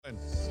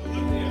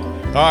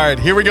All right,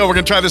 here we go. We're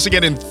going to try this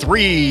again in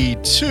 3,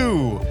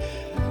 2.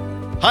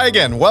 Hi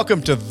again.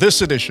 Welcome to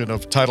this edition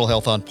of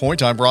TidalHealth On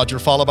Point. I'm Roger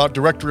Fallabout,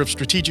 Director of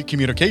Strategic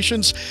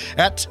Communications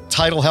at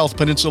TidalHealth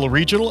Peninsula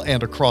Regional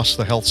and across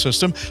the health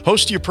system.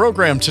 Host your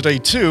program today,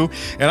 too.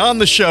 And on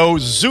the show,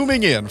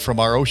 zooming in from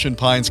our Ocean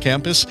Pines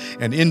campus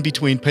and in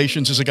between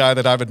patients is a guy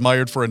that I've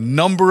admired for a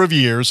number of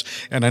years,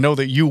 and I know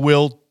that you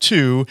will,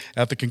 too,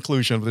 at the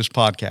conclusion of this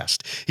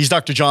podcast. He's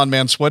Dr. John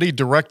Mansueti,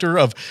 Director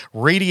of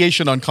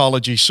Radiation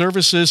Oncology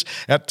Services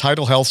at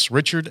TidalHealth's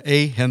Richard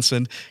A.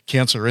 Henson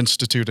Cancer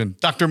Institute. And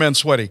Dr.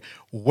 Mansueti,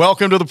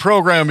 welcome to the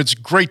program. It's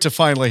great to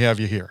finally have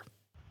you here.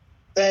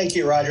 Thank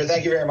you, Roger.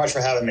 Thank you very much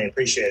for having me.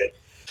 Appreciate it.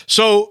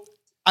 So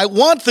I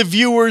want the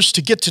viewers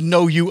to get to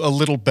know you a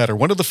little better.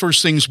 One of the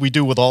first things we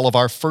do with all of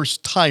our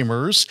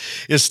first-timers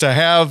is to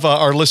have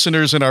our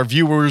listeners and our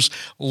viewers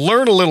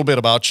learn a little bit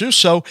about you.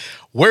 So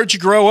where'd you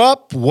grow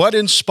up? What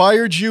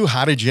inspired you?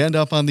 How did you end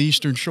up on the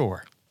Eastern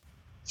Shore?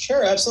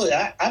 Sure, absolutely.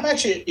 I'm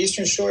actually an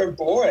Eastern Shore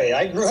boy.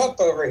 I grew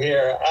up over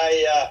here.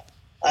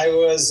 I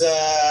was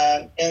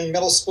in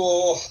middle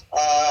school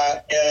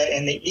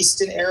in the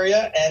Easton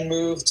area and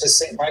moved to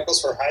St.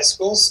 Michael's for high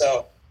school.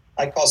 So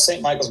I call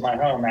St. Michael's my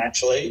home,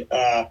 actually.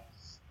 I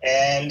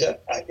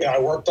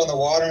worked on the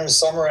water in the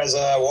summer as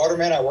a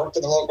waterman. I worked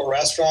in the local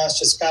restaurants,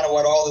 just kind of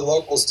what all the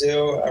locals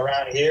do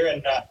around here,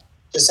 and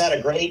just had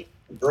a great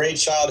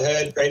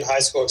childhood, great high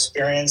school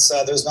experience.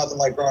 There's nothing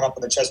like growing up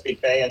in the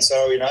Chesapeake Bay, and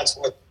so that's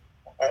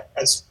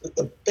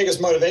the biggest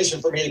motivation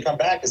for me to come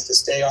back is to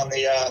stay on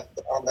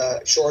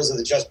the shores of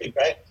the Chesapeake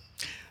Bay.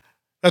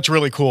 That's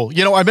really cool.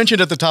 You know, I mentioned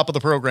at the top of the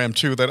program,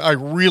 too, that I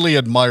really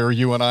admire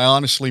you, and I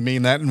honestly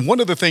mean that. And one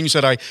of the things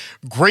that I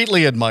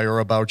greatly admire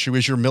about you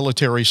is your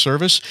military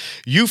service.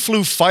 You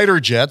flew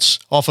fighter jets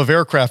off of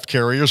aircraft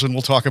carriers, and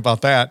we'll talk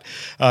about that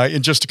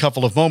in just a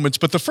couple of moments.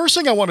 But the first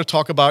thing I want to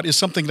talk about is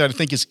something that I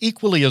think is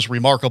equally as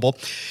remarkable.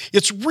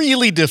 It's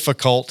really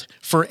difficult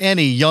for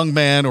any young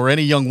man or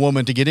any young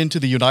woman to get into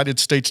the United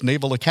States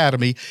Naval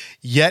Academy,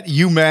 yet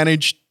you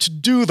managed to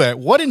do that.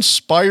 What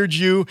inspired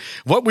you?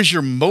 What was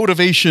your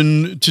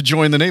motivation to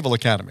join the Naval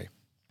Academy?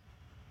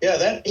 Yeah,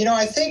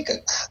 I think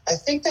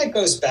that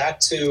goes back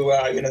to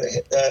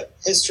the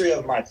history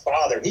of my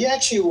father. He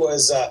actually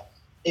was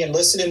he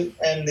enlisted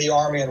in the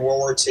Army in World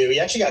War II. He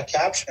actually got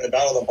captured in the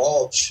Battle of the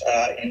Bulge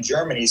in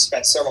Germany. He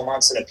spent several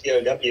months in a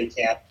POW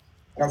camp.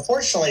 And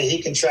unfortunately,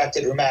 he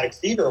contracted rheumatic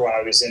fever while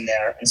I was in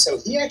there. And so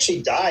he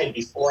actually died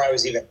before I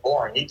was even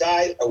born. He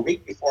died a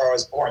week before I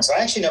was born. So I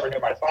actually never knew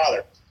my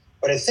father.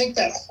 But I think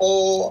that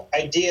whole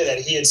idea that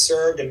he had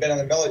served and been in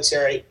the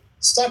military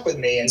stuck with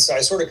me. And so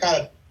I sort of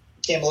kind of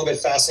became a little bit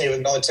fascinated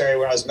with military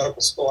when I was in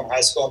medical school and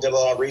high school and did a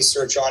lot of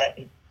research on it.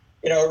 And,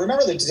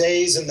 remember the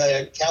days in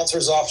the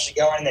counselor's office you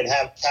go in, they'd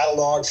have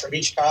catalogs from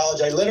each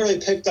college. I literally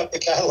picked up the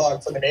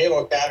catalog from the Naval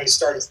Academy,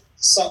 started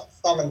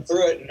thumbing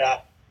through it, and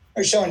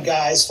they're showing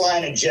guys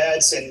flying in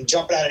jets and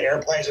jumping out of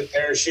airplanes with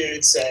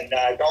parachutes and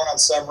going on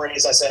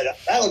submarines. I said,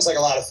 that looks like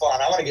a lot of fun.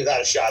 I want to give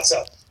that a shot.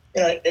 So,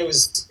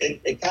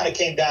 it kind of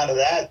came down to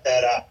that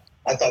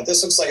I thought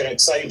this looks like an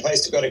exciting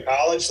place to go to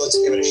college. Let's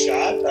give it a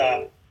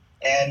shot.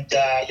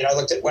 I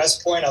looked at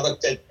West Point. I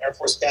looked at Air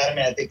Force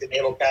Academy. I think the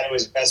Naval Academy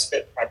was the best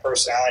fit for my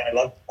personality.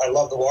 I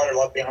love the water. I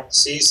love being on the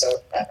sea. So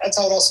that's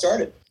how it all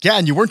started. Yeah,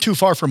 and you weren't too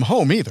far from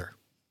home either.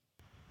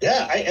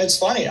 Yeah, it's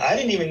funny. I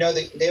didn't even know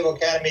the Naval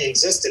Academy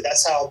existed.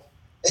 That's how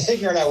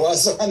ignorant I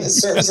was on the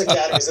service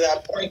academies at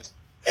that point.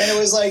 And it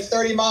was like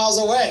 30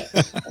 miles away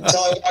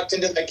until I walked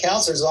into the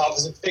counselor's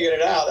office and figured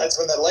it out. That's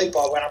when the light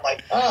bulb went. I'm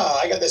like,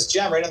 I got this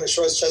gem right on the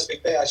shores of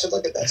Chesapeake Bay. I should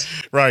look at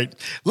this. Right.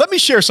 Let me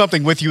share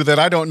something with you that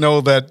I don't know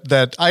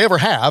that I ever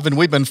have, and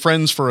we've been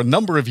friends for a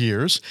number of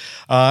years.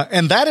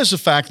 And that is the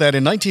fact that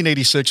in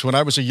 1986, when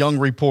I was a young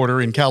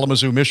reporter in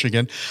Kalamazoo,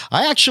 Michigan,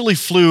 I actually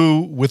flew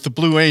with the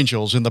Blue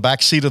Angels in the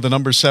back seat of the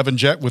number 7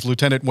 jet with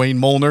Lieutenant Wayne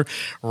Molnar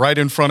right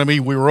in front of me.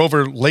 We were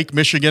over Lake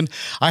Michigan.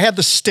 I had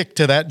the stick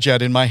to that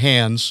jet in my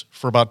hands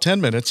for about 10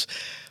 minutes.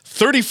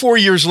 34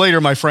 years later,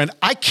 my friend,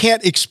 I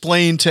can't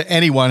explain to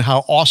anyone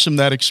how awesome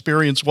that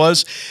experience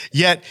was,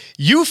 yet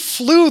you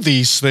flew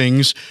these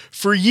things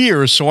for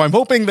years. So I'm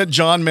hoping that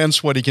John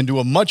Mansueti can do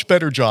a much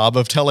better job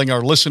of telling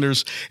our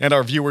listeners and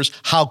our viewers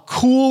how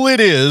cool it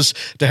is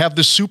to have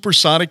this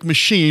supersonic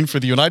machine for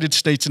the United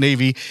States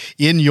Navy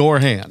in your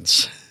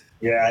hands.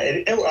 Yeah,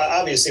 it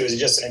obviously was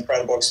just an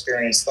incredible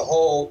experience. The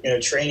whole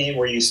training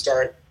where you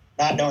start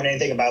not knowing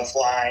anything about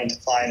flying to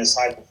flying this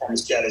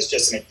high-performance jet is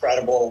just an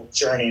incredible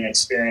journey and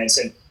experience.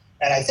 And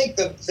I think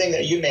the thing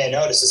that you may have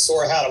noticed is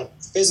sort of how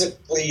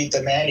physically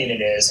demanding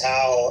it is,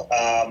 how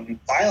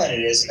violent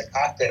it is in the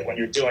cockpit when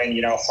you're doing,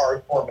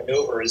 hardcore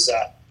maneuvers,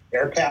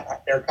 air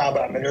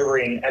combat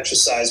maneuvering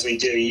exercise we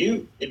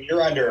do.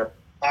 You're under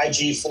high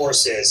G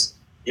forces.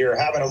 You're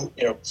having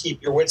to,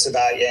 keep your wits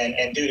about you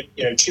and do,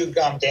 chew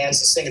gum, dance,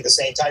 and sing at the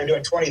same time. You're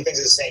doing 20 things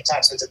at the same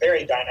time. So it's a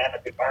very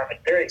dynamic environment,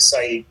 very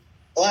exciting.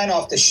 Flying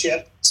off the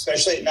ship,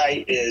 especially at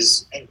night,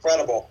 is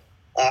incredible.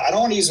 I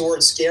don't want to use the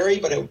word scary,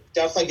 but it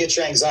definitely gets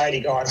your anxiety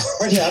going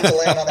when you have to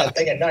land on that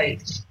thing at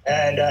night.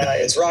 And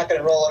it's rocking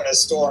and rolling in a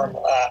storm.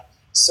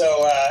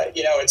 So,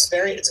 it's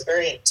a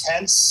very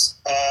intense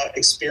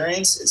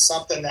experience. It's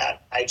something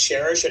that I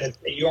cherish, and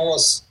you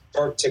almost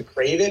start to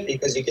crave it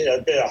because you get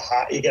a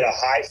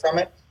high from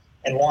it,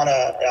 and want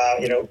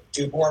to,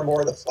 do more and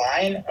more of the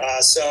flying.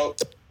 So,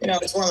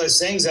 it's one of those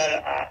things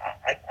that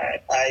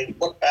I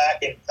look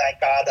back and thank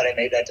God that I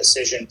made that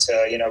decision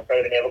to, go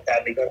to the Naval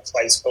Academy, go to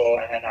flight school,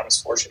 and I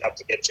was fortunate enough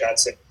to get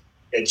jets. And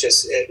it's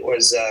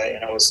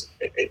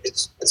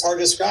hard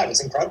to describe.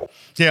 It's incredible.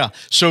 Yeah.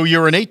 So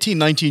you're an 18,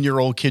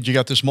 19-year-old kid. You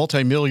got this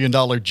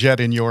multi-million-dollar jet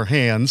in your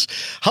hands.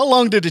 How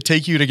long did it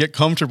take you to get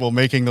comfortable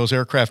making those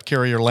aircraft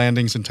carrier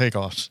landings and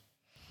takeoffs?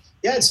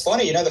 Yeah, it's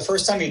funny. The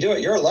first time you do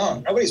it, you're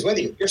alone. Nobody's with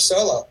you. You're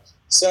solo.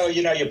 So,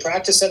 you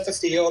practice at the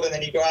field, and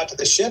then you go out to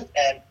the ship.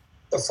 And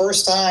the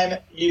first time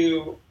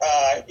you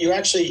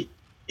actually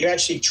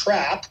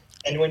trap,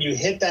 and when you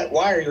hit that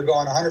wire, you're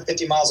going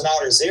 150 miles an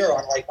hour to zero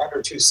in like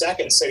under 2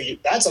 seconds. So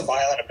that's a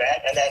violent event.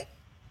 And then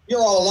you're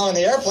all alone in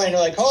the airplane.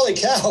 You're like, holy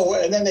cow.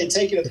 And then they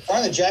take you to the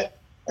front of the jet,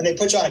 and they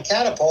put you on a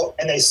catapult,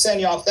 and they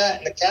send you off that.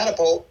 And the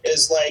catapult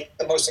is like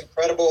the most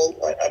incredible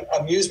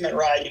amusement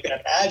ride you can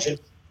imagine.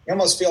 You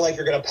almost feel like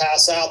you're going to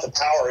pass out. The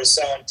power is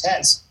so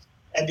intense.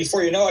 And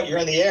before you know it, you're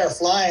in the air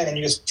flying, and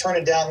you just turn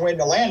it downwind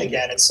to land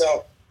again. And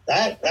so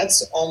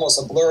that's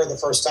almost a blur the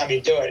first time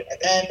you do it. And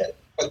then,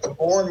 but the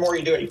more and more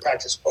you do it, you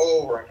practice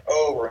over and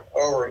over and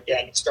over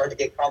again. You start to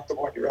get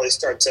comfortable, and you really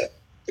start to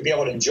be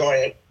able to enjoy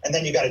it. And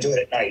then you got to do it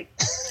at night.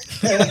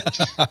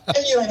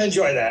 And you don't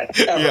enjoy that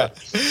ever.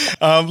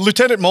 Yeah.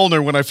 Lieutenant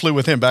Molnar, when I flew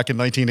with him back in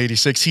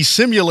 1986, he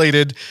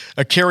simulated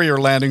a carrier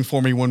landing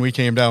for me when we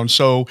came down.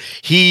 So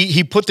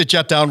he put the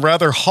jet down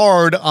rather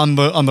hard on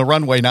the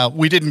runway. Now,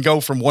 we didn't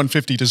go from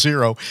 150 to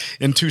zero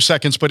in 2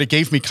 seconds, but it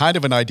gave me kind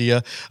of an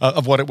idea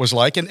of what it was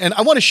like. And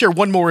I want to share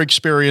one more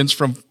experience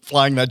from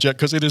flying that jet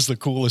because it is the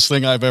coolest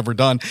thing I've ever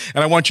done.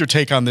 And I want your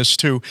take on this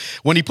too.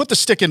 When he put the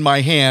stick in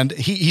my hand,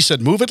 he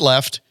said, move it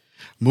left,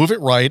 move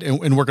it right,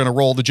 and we're going to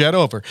roll the jet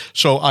over.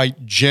 So I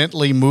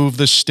gently moved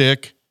the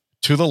stick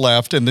to the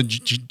left, and the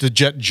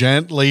jet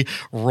gently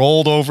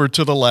rolled over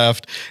to the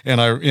left. And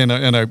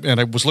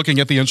I was looking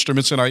at the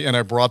instruments, and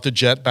I brought the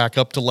jet back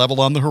up to level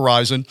on the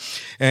horizon.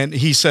 And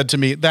he said to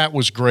me, "That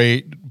was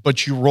great,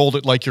 but you rolled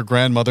it like your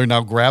grandmother.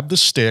 Now grab the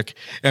stick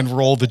and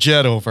roll the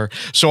jet over."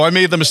 So I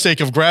made the mistake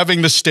of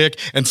grabbing the stick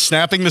and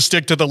snapping the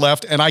stick to the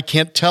left, and I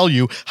can't tell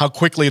you how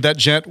quickly that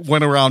jet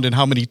went around and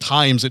how many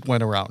times it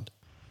went around.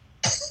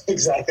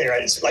 Exactly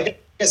right. It's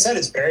like I said,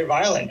 it's very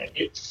violent.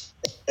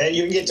 And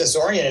you can get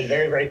disoriented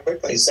very, very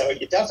quickly. So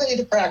you definitely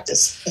need to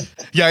practice.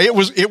 Yeah, it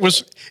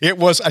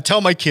was. I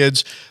tell my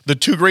kids the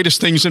two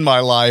greatest things in my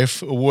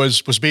life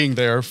was being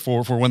there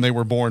for when they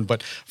were born.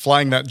 But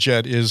flying that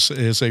jet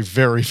is a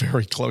very,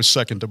 very close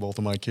second to both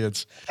of my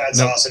kids.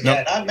 That's awesome.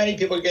 Yeah, not many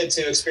people get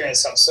to experience.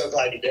 So I'm so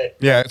glad you did.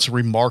 Yeah, it's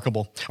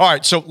remarkable. All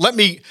right, so let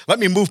me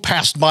move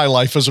past my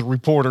life as a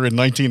reporter in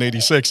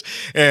 1986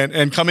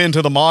 and come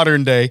into the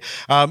modern day.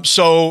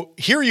 So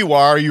here you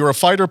are. You're a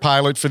fighter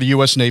pilot for the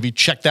U.S. Navy.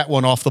 Check that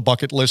one off the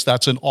bucket list.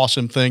 That's an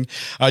awesome thing.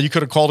 You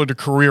could have called it a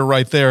career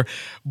right there,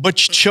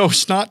 but you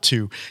chose not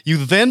to. You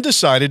then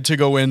decided to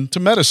go into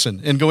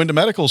medicine and go into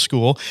medical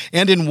school,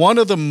 and in one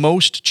of the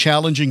most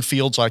challenging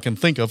fields I can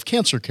think of,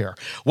 cancer care.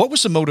 What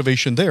was the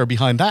motivation there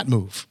behind that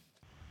move?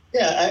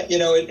 Yeah,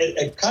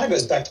 it kind of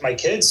goes back to my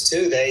kids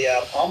too. They,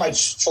 all my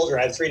children,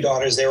 I had 3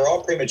 daughters. They were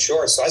all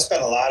premature, so I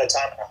spent a lot of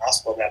time in the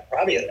hospital.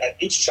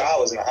 Each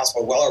child was in the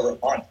hospital well over a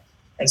month.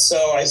 And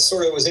so I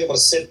sort of was able to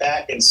sit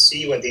back and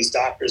see what these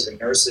doctors and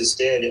nurses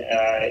did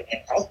in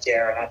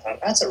healthcare, and I thought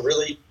that's a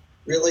really,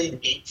 really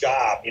neat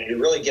job. You're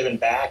really giving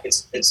back.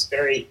 It's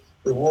very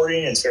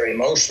rewarding. It's very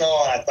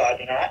emotional. And I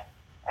thought,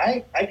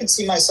 I could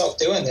see myself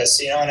doing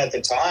this. And at the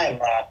time,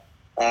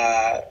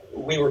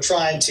 we were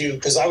trying to,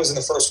 because I was in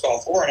the first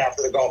Gulf War, and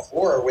after the Gulf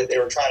War, they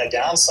were trying to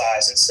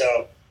downsize, and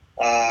so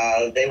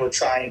they were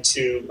trying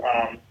to,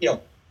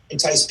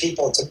 entice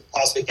people to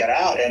possibly get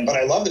out. But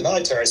I love the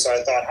military, so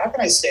I thought, how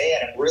can I stay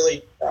in and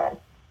really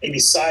maybe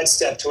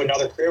sidestep to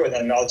another career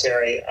within the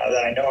military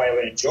that I know I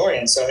would enjoy?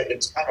 And so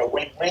it's kind of a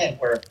win-win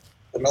where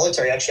the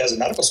military actually has a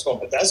medical school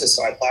in Bethesda,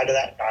 so I applied to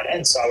that and got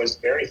in. So I was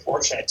very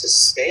fortunate to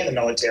stay in the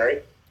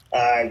military,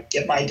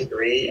 get my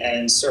degree,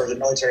 and serve the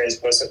military as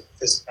both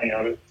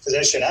a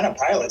physician and a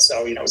pilot.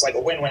 So it was like a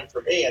win-win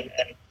for me, and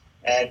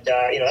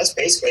that's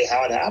basically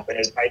how it happened.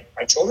 Is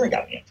my children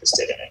got me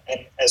interested in it.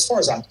 And as far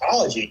as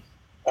oncology,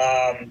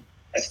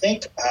 I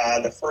think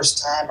the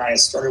first time I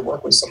started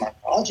working with some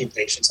oncology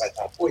patients, I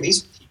thought, boy,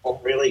 these people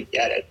really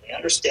get it. They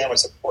understand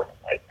what's important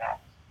right now.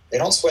 They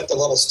don't sweat the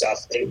little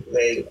stuff.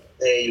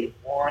 They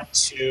want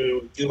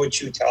to do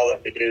what you tell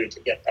them to do to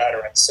get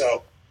better. And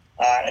so,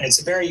 and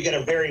you get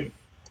a very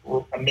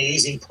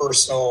amazing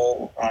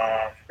personal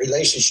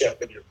relationship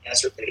with your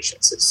cancer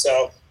patients. And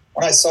so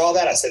when I saw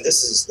that, I said,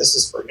 this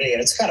is for me.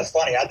 And it's kind of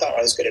funny. I thought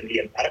I was going to be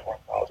a medical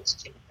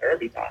oncologist,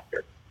 chemotherapy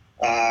doctor.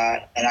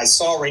 And I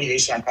saw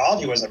radiation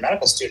oncology when I was a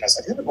medical student. I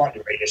said, who would want to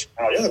do radiation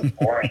oncology? It looks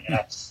boring,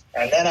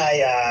 And then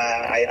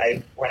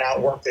I went out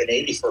and worked in the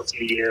Navy for a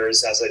few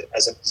years as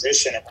a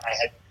physician. And I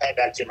had came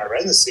back to my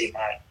residency.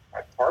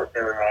 My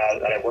partner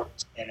that I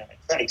worked in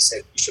clinic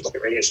said, you should look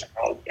at radiation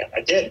oncology again.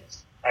 I did.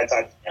 I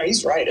thought,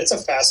 he's right. It's a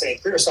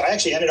fascinating career. So I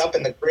actually ended up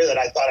in the career that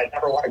I thought I'd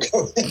never want to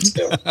go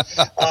into.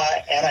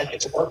 And I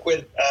get to work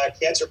with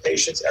cancer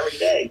patients every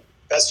day.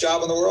 Best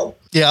job in the world.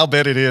 Yeah, I'll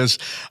bet it is.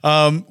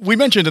 We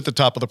mentioned at the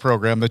top of the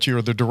program that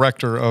you're the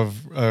director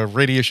of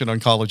Radiation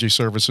Oncology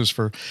Services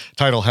for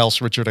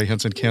TidalHealth's Richard A.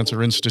 Henson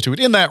Cancer Institute.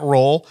 In that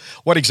role,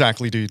 what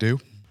exactly do you do?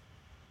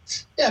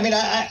 Yeah, I mean,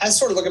 I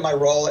sort of look at my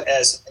role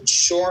as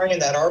ensuring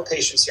that our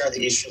patients here on the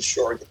Eastern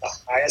Shore get the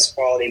highest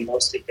quality,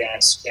 most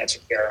advanced cancer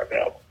care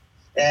available.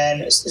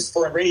 And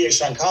for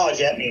radiation oncology,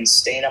 that means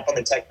staying up on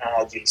the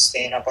technology,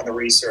 staying up on the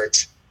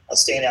research,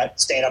 staying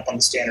up on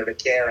the standard of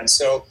care. And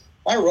so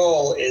my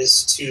role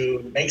is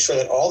to make sure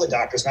that all the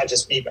doctors, not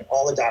just me, but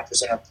all the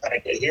doctors in our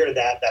clinic adhere to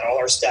that all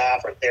our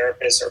staff, our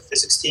therapists, our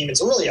physics team,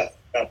 it's really a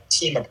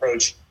team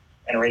approach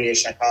in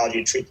radiation oncology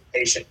to treat the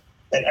patient.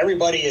 That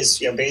everybody is,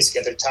 basically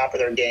at the top of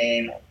their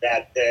game,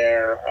 that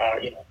they're,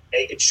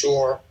 making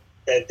sure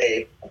that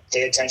they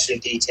pay attention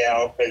to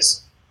detail,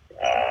 because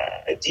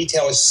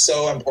detail is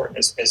so important in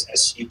this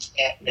business. You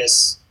can't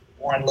miss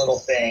one little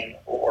thing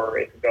or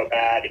it could go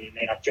bad and you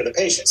may not cure the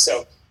patient.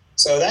 So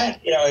that,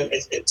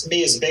 it to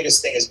me is the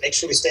biggest thing, is make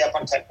sure we stay up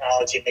on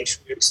technology, make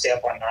sure we stay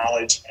up on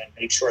knowledge, and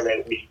make sure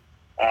that we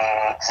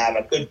have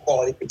a good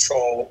quality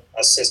control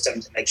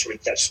system to make sure we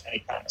catch any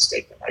kind of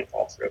mistake that might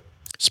fall through.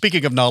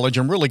 Speaking of knowledge,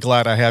 I'm really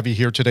glad I have you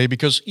here today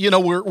because,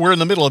 we're in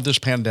the middle of this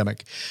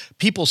pandemic.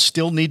 People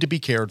still need to be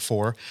cared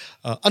for.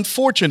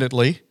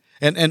 Unfortunately,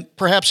 and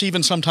perhaps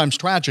even sometimes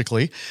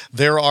tragically,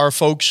 there are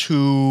folks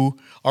who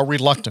are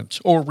reluctant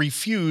or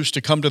refuse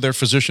to come to their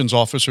physician's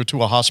office or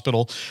to a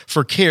hospital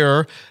for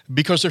care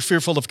because they're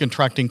fearful of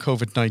contracting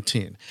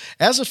COVID-19.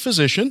 As a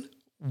physician,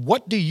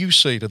 what do you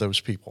say to those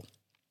people?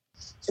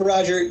 So,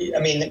 Roger,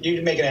 you're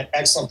making an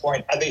excellent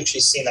point. I've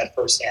actually seen that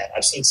firsthand.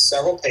 I've seen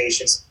several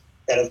patients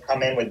that have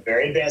come in with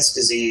very advanced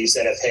disease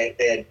that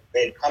they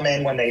had come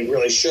in when they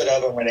really should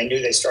have, and when they knew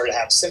they started to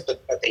have symptoms,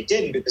 but they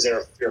didn't because they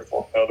were fearful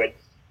of COVID,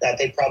 that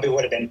they probably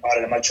would have been caught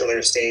at a much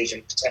earlier stage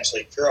and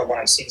potentially curable.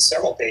 I've seen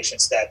several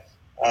patients that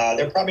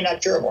they're probably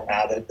not curable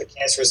now. The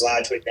cancer is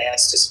allowed to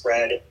advance, to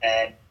spread,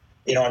 and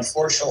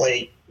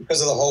unfortunately,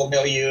 because of the whole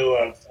milieu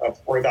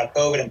of worry about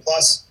COVID, and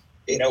plus,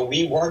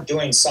 we weren't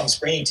doing some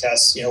screening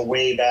tests,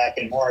 way back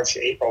in March,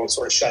 April, we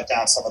sort of shut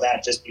down some of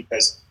that just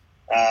because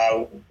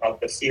of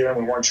the fear,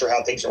 and we weren't sure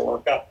how things would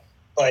work out.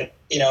 But,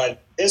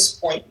 at this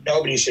point,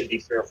 nobody should be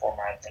fearful, in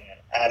my opinion,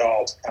 at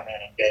all, to come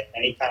in and get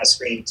any kind of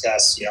screening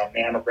tests,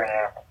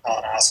 mammogram,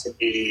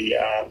 colonoscopy,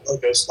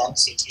 low-dose lung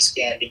CT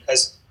scan,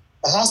 because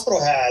the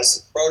hospital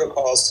has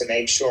protocols to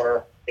make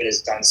sure it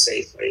is done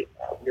safely.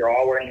 We're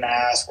all wearing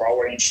masks, we're all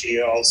wearing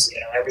shields,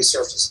 every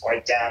surface is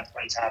wiped down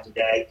 20 times a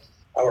day.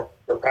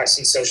 We're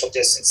practicing social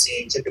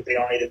distancing, typically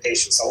only the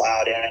patients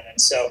allowed in. And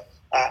so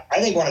I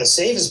think one of the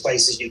safest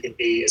places you could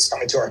be is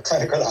coming to our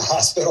clinic or the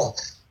hospital,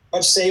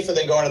 much safer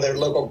than going to their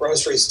local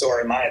grocery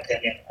store, in my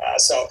opinion.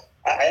 So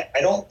I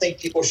don't think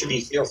people should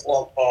be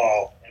fearful at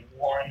all in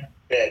one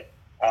bit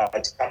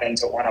to come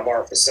into one of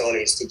our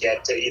facilities to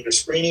get to either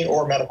screening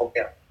or medical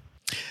care.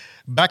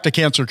 Back to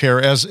cancer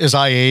care, as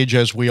I age,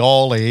 as we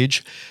all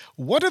age,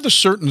 what are the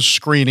certain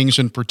screenings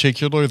in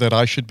particular that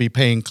I should be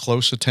paying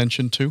close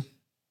attention to?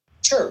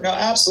 Sure. No,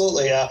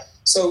 absolutely.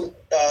 So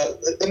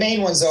the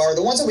main ones are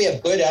the ones that we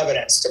have good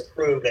evidence to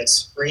prove that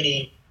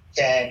screening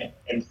can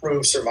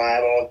improve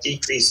survival,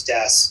 decrease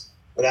deaths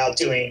without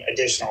doing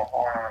additional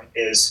harm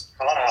is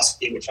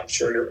colonoscopy, which I'm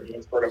sure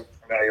you're sort of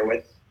familiar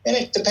with. And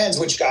it depends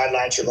which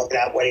guidelines you're looking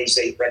at, what age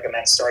they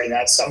recommend starting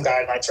at. Some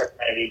guidelines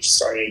recommend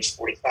starting at age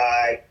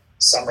 45.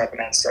 Some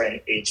recommend starting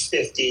at age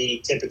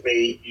 50.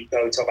 Typically, you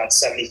go to about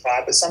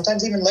 75, but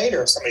sometimes even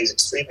later if somebody's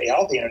extremely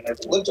healthy and they've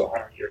lived to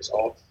 100 years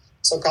old.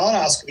 So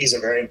colonoscopy is a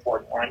very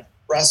important one.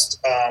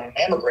 Breast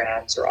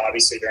mammograms are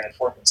obviously very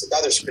important. It's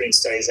another screening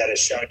studies that has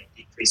shown to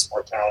decrease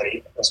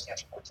mortality, breast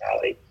cancer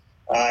mortality.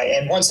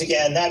 And once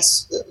again,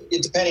 that's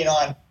depending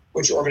on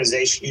which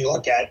organization you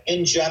look at.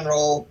 In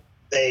general,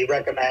 they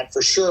recommend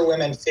for sure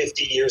women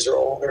 50 years or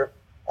older,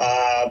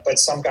 but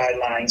some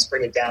guidelines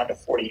bring it down to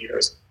 40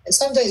 years. And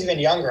sometimes even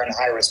younger in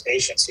high-risk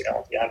patients, if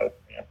you have a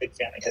big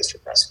family history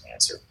of breast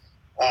cancer.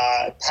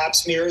 Pap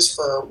smears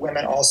for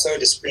women also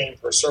to screen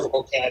for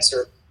cervical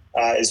cancer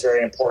is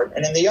very important.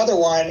 And then the other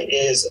one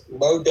is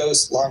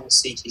low-dose lung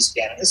CT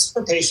scan. And this is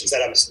for patients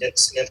that have a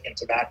significant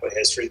tobacco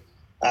history.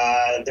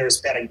 There's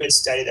been a good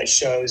study that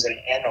shows that an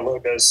annual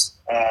low-dose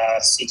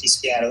CT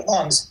scan of the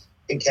lungs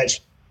can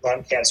catch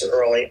lung cancer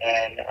early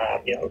and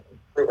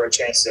improve our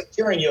chances of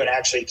curing you, and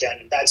actually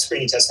that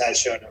screening test has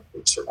shown to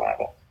improve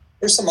survival.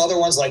 There's some other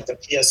ones like the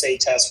PSA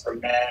test for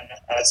men.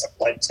 It's a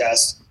blood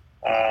test.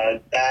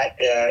 That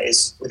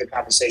is with a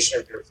conversation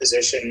with your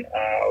physician,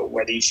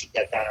 whether you should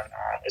get that or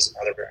not is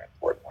another very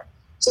important one.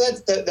 So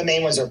that's the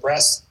main ones are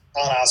breast,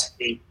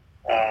 colonoscopy,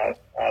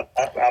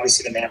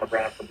 obviously the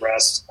mammogram for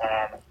breast,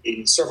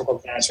 the cervical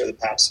cancer, the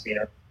pap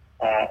smear,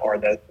 are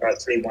the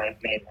three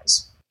main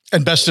ones.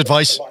 And best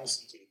advice?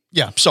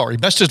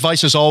 Best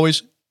advice is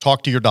always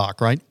talk to your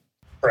doc, right?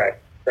 Correct.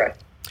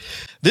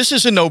 This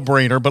is a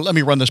no-brainer, but let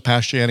me run this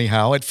past you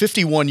anyhow. At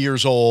 51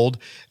 years old,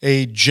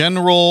 a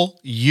general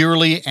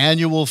yearly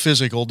annual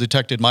physical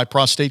detected my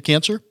prostate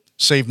cancer,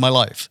 saved my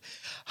life.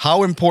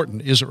 How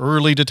important is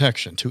early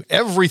detection to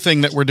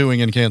everything that we're doing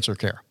in cancer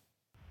care?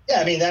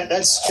 Yeah, I mean,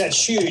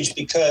 that's huge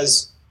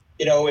because,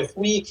 if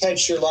we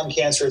catch your lung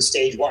cancer at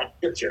stage 1,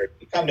 you're cured.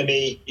 You come to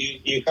me,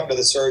 you come to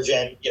the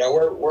surgeon,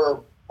 we're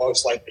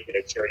most likely to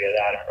get a cure of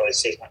that on early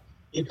stage 1.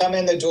 You come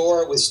in the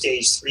door with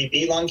stage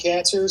 3B lung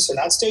cancer, so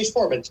not stage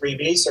 4, but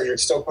 3B, so you're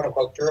still quote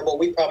unquote curable.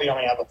 We probably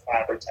only have a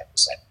 5 or 10%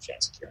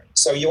 chance of curing.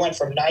 So you went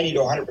from 90 to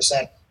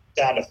 100%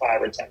 down to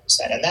 5 or 10%.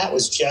 And that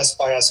was just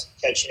by us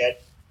catching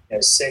it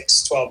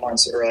 6, 12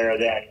 months earlier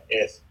than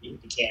if you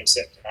became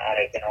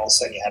symptomatic and all of a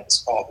sudden you had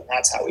this cough, and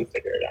that's how we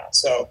figured it out.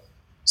 So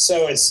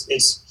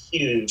it's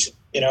huge.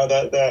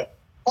 The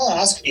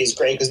colonoscopy is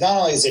great because not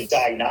only is it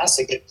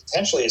diagnostic, it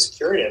potentially is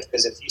curative,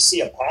 because if you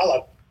see a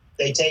polyp,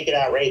 they take it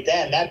out right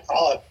then. That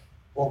polyp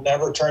will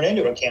never turn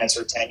into a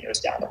cancer 10 years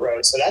down the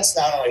road. So that's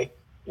not only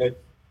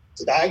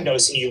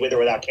diagnosing you with or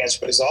without cancer,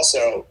 but it's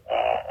also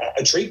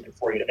a treatment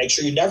for you to make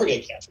sure you never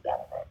get cancer down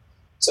the road.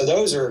 So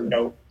those are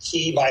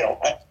key,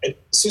 vital. As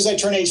soon as I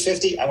turned age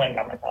 50, I went and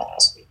got my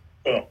colonoscopy.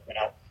 Boom.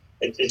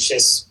 It's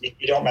just,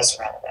 you don't mess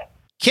around with that.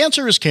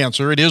 Cancer is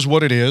cancer. It is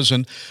what it is.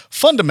 And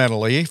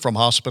fundamentally, from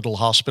hospital to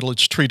hospital,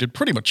 it's treated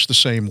pretty much the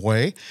same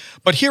way.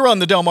 But here on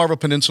the Delmarva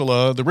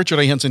Peninsula, the Richard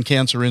A. Henson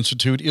Cancer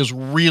Institute is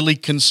really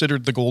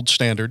considered the gold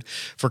standard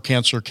for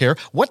cancer care.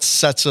 What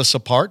sets us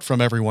apart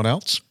from everyone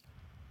else?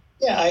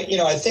 Yeah,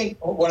 I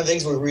think one of the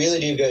things we really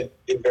do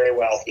very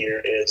well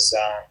here is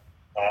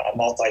a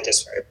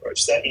multidisciplinary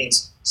approach. That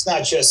means it's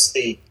not just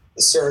the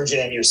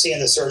surgeon, you're seeing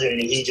the surgeon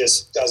and he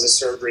just does a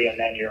surgery and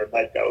then you're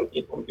let go.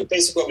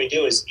 Basically what we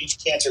do is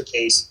each cancer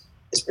case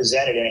is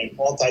presented in a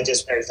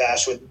multidisciplinary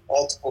fashion with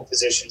multiple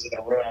physicians in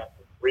the room,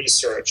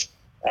 research,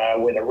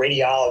 with a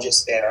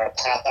radiologist there, a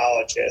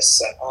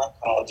pathologist, an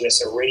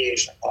oncologist, a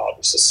radiation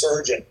oncologist, a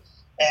surgeon.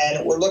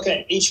 And we're looking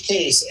at each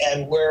case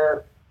and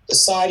we're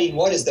deciding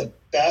what is the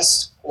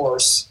best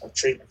course of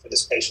treatment for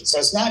this patient. So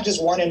it's not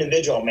just one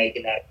individual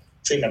making that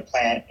treatment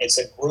plan, it's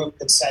a group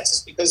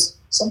consensus, because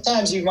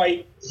sometimes you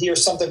might hear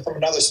something from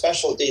another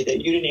specialty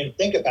that you didn't even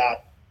think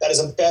about that is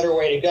a better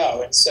way to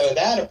go. And so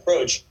that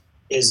approach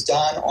is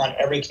done on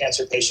every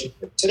cancer patient.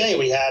 Today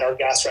we had our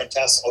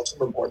gastrointestinal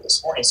tumor board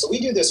this morning. So we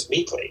do this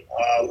weekly.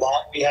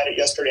 We had it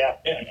yesterday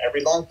afternoon.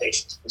 Every lung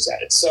patient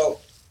presented. So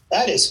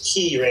that is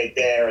key right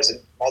there, as a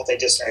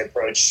multidisciplinary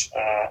approach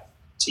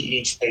to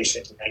each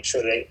patient to make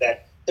sure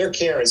that their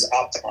care is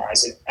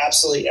optimized. And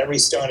absolutely every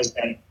stone has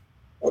been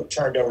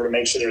turned over to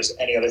make sure there's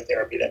any other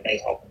therapy that may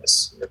help in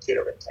this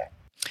curative intent.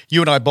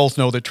 You and I both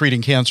know that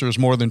treating cancer is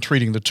more than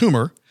treating the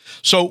tumor.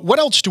 So what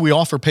else do we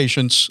offer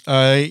patients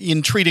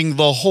in treating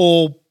the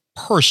whole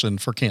person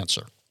for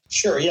cancer?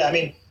 Sure. Yeah. I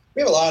mean,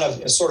 we have a lot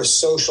of sort of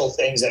social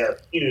things that are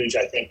huge,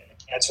 I think, in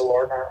the cancer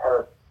world.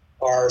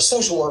 Our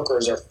social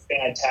workers are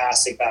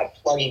fantastic about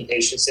plugging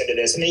patients into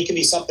this. I mean, it can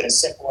be something as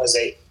simple as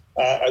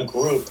a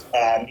group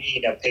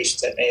meeting of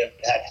patients that may have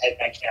had head and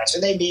neck cancer.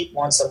 They meet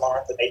once a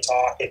month and they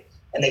talk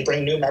and they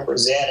bring new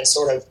members in and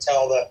sort of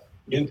tell the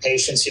new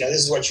patients,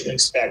 this is what you can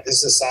expect. This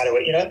is the side of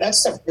it. That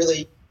stuff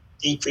really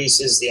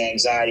decreases the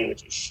anxiety,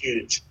 which is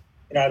huge.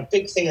 A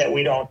big thing that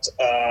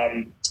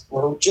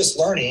we're just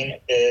learning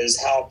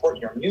is how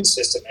important your immune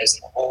system is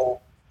in the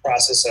whole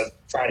process of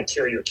trying to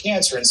cure your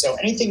cancer. And so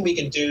anything we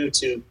can do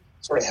to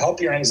sort of help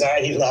your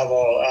anxiety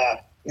level,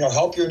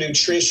 help your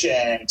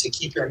nutrition to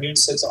keep your immune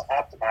system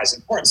optimized is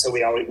important. So we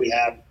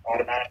have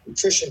automatic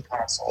nutrition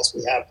consults.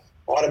 We have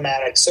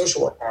automatic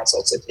social work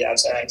consults if you have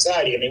some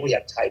anxiety. I mean, we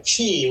have Tai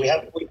Chi. We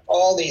have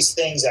all these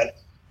things that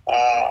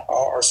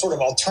are sort of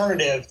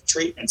alternative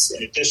treatments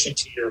in addition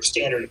to your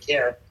standard of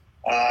care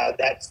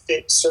that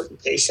fit certain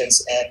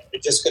patients, and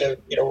it's just going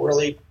to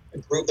really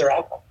improve their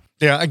outcome.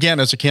 Yeah, again,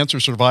 as a cancer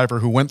survivor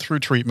who went through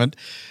treatment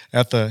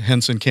at the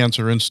Henson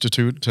Cancer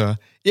Institute,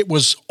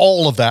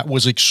 all of that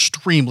was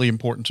extremely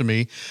important to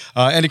me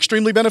and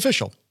extremely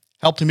beneficial.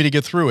 Helped me to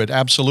get through it,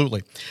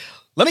 absolutely.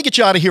 Let me get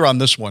you out of here on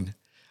this one.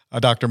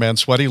 Dr.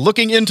 Mansueti,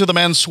 looking into the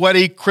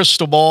Mansueti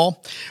crystal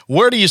ball,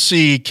 where do you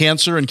see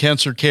cancer and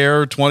cancer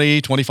care 20,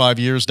 25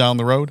 years down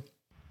the road?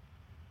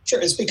 Sure.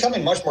 It's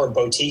becoming much more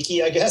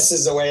boutique-y, I guess,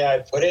 is the way I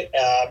put it,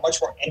 much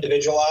more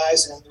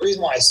individualized. And the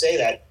reason why I say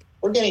that,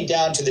 we're getting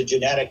down to the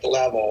genetic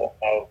level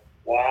of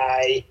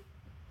why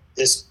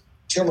this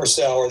tumor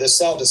cell or this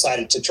cell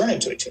decided to turn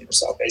into a tumor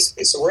cell,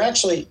 basically. So we're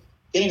actually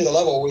getting to the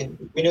level where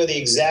we know the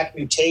exact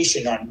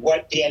mutation on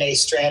what DNA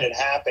strand had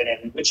happened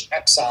and which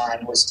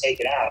exon was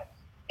taken out.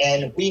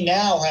 And we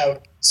now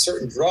have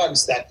certain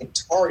drugs that can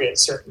target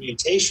certain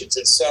mutations.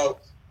 And so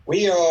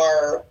we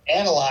are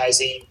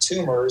analyzing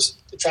tumors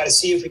to try to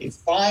see if we can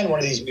find one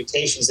of these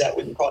mutations that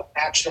we can call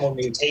actionable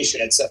mutation.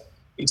 It's a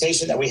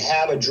mutation that we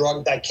have a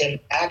drug that can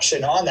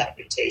action on that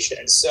mutation.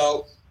 And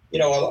so,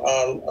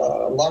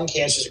 lung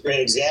cancer is a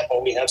great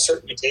example. We have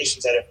certain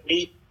mutations that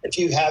if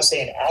you have,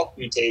 say, an ALK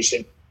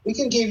mutation, we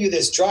can give you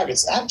this drug.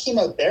 It's not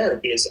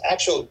chemotherapy. It's an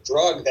actual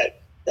drug that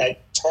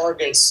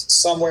targets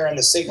somewhere in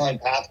the signaling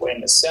pathway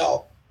in the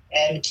cell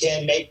and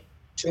can make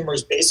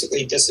tumors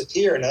basically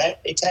disappear. And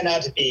they tend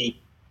not to be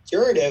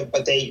curative,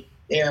 but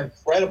they're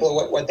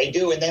incredible at what they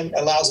do, and then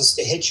allows us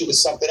to hit you with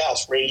something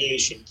else,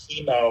 radiation,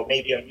 chemo,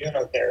 maybe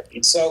immunotherapy.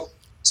 And so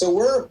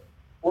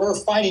we're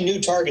finding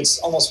new targets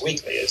almost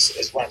weekly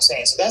is what I'm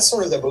saying. So that's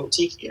sort of the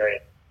boutique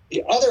area.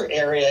 The other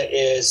area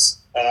is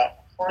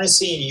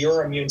harnessing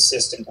your immune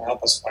system to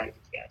help us fight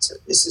the cancer.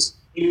 This is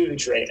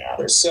huge right now.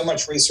 There's so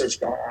much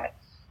research going on.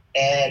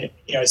 And,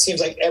 it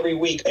seems like every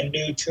week a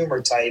new tumor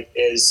type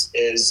is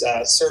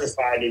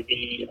certified to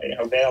be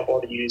available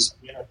to use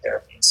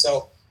immunotherapy. And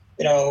so,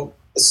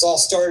 this all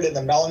started in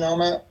the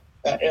melanoma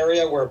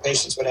area where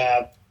patients would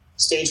have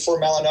stage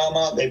 4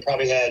 melanoma. They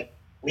probably had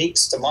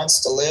weeks to months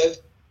to live.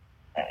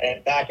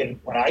 And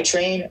when I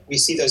train, we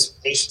see those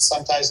patients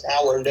sometimes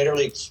now. We're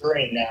literally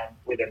curing them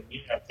with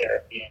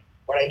immunotherapy. And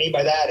what I mean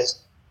by that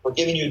is we're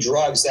giving you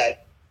drugs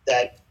that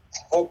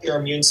help your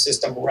immune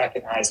system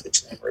recognize the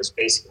tumor is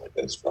basically what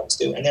those drugs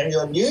do. And then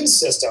your immune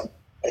system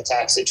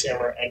attacks the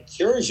tumor and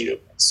cures you.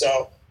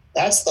 So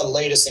that's the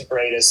latest and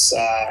greatest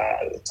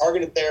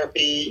targeted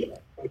therapy,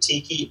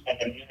 boutique, and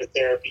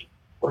immunotherapy.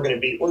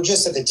 We're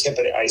just at the tip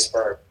of the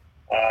iceberg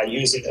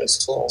using those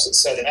tools. And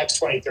so the next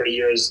 20, 30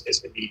 years is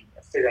going to be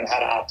figuring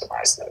out how to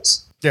optimize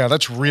those. Yeah,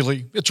 it's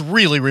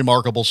really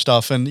remarkable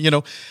stuff. And,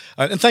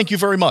 and thank you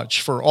very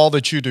much for all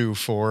that you do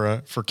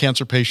for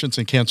cancer patients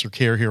and cancer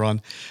care here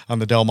on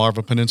the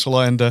Delmarva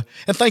Peninsula. And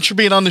thanks for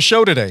being on the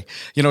show today.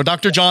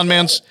 Dr. John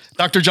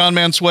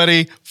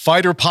Mansueti,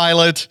 fighter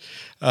pilot,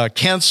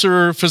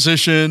 cancer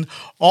physician,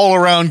 all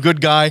around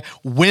good guy,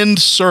 wind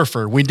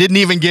surfer. We didn't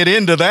even get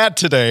into that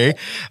today,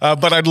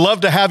 but I'd love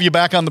to have you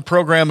back on the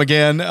program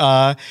again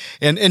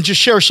and just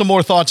share some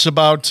more thoughts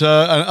about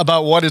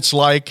what it's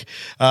like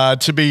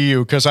to be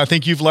you, because I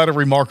think you've led a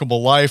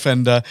remarkable life.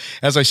 And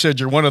as I said,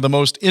 you're one of the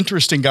most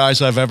interesting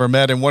guys I've ever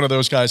met, and one of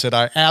those guys that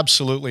I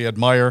absolutely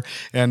admire.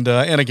 And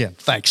again,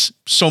 thanks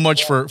so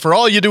much for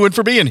all you do and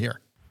for being here.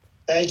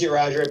 Thank you,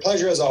 Roger. A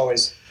pleasure as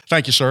always.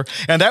 Thank you, sir.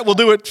 And that will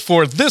do it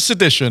for this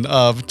edition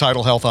of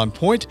TidalHealth On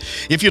Point.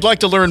 If you'd like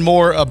to learn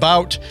more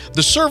about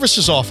the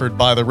services offered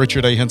by the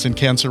Richard A. Henson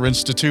Cancer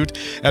Institute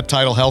at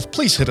TidalHealth,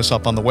 please hit us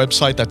up on the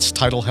website. That's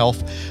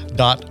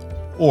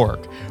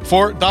TidalHealth.org.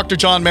 For Dr.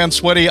 John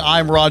Mansueti,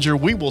 I'm Roger.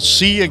 We will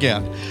see you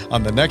again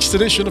on the next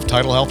edition of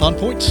TidalHealth On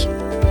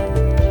Point.